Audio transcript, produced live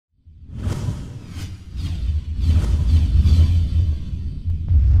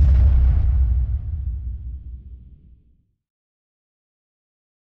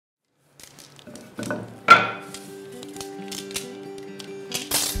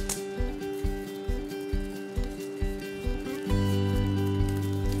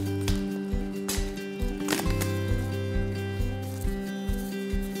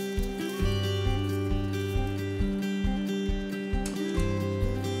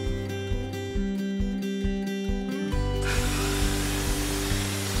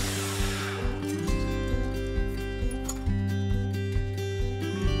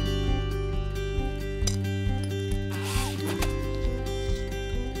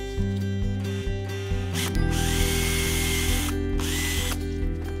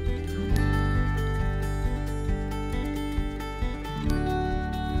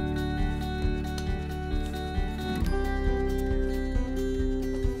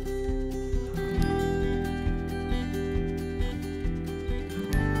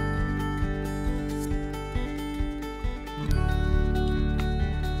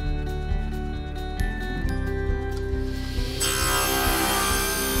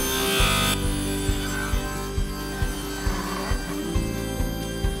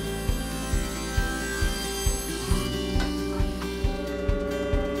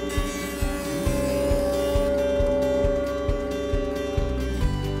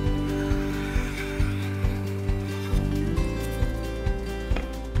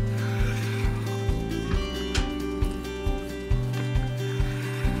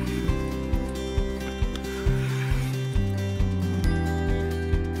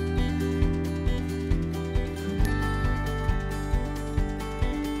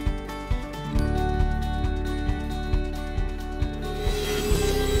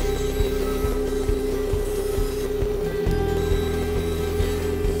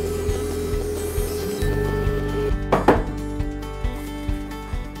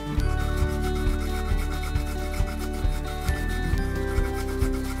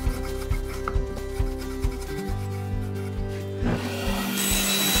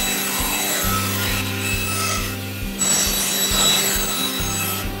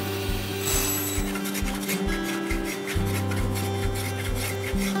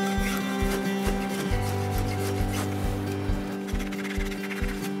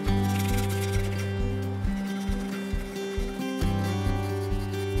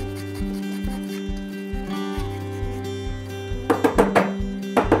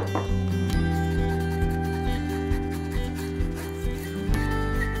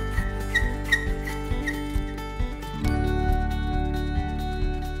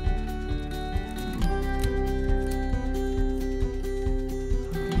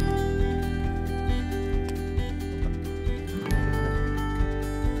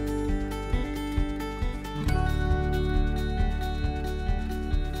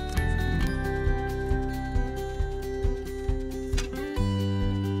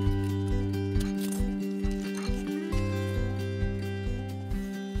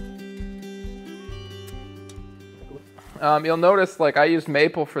You'll notice, like, I used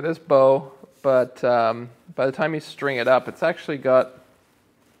maple for this bow, but by the time you string it up, it's actually got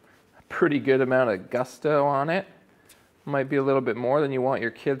a pretty good amount of gusto on it. Might be a little bit more than you want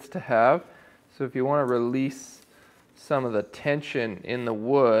your kids to have. So if you want to release some of the tension in the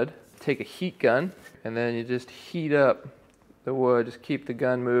wood, take a heat gun and then you just heat up the wood. Just keep the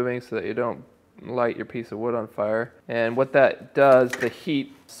gun moving so that you don't light your piece of wood on fire. And what that does, the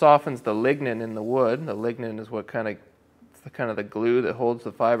heat softens the lignin in the wood. The lignin is what kind of the glue that holds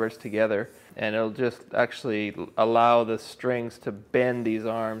the fibers together, and it'll just actually allow the strings to bend these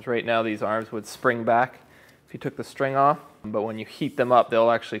arms. Right now these arms would spring back if you took the string off, but when you heat them up they'll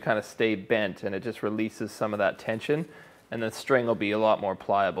actually kind of stay bent, and it just releases some of that tension, and the string will be a lot more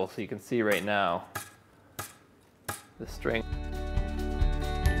pliable. So you can see right now the string.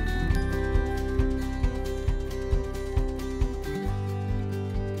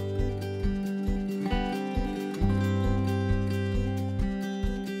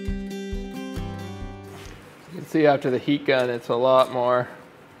 You can see after the heat gun it's a lot more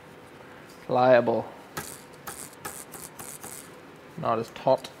pliable, not as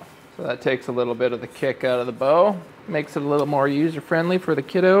taut. So that takes a little bit of the kick out of the bow, makes it a little more user-friendly for the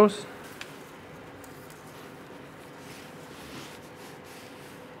kiddos.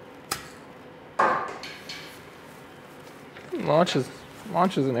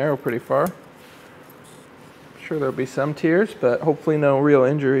 Launches an arrow pretty far. I'm sure there'll be some tears, but hopefully no real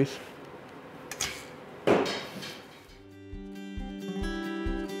injuries.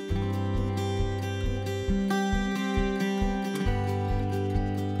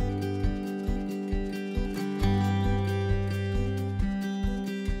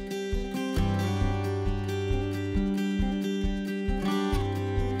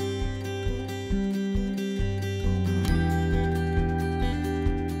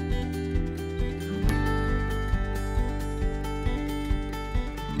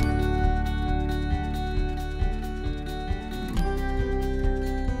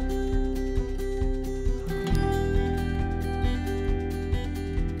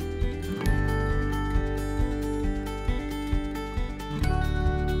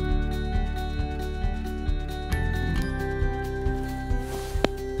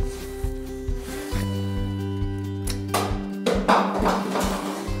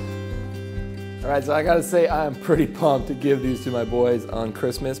 All right, so I gotta say I'm pretty pumped to give these to my boys on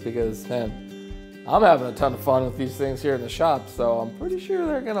Christmas because, man, I'm having a ton of fun with these things here in the shop, so I'm pretty sure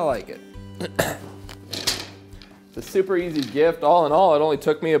they're gonna like it. It's a super easy gift. All in all, it only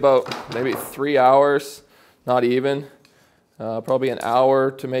took me about maybe 3 hours, not even. Probably an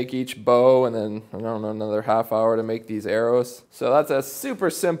hour to make each bow, and then, I don't know, another half hour to make these arrows. So that's a super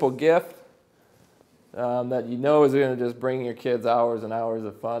simple gift that you know is gonna just bring your kids hours and hours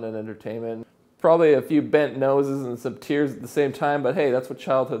of fun and entertainment. Probably a few bent noses and some tears at the same time, but hey, that's what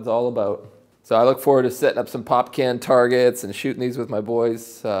childhood's all about. So I look forward to setting up some pop can targets and shooting these with my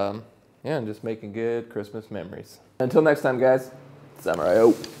boys. Yeah, and just making good Christmas memories. Until next time, guys, Samurai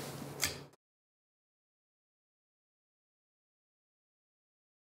out.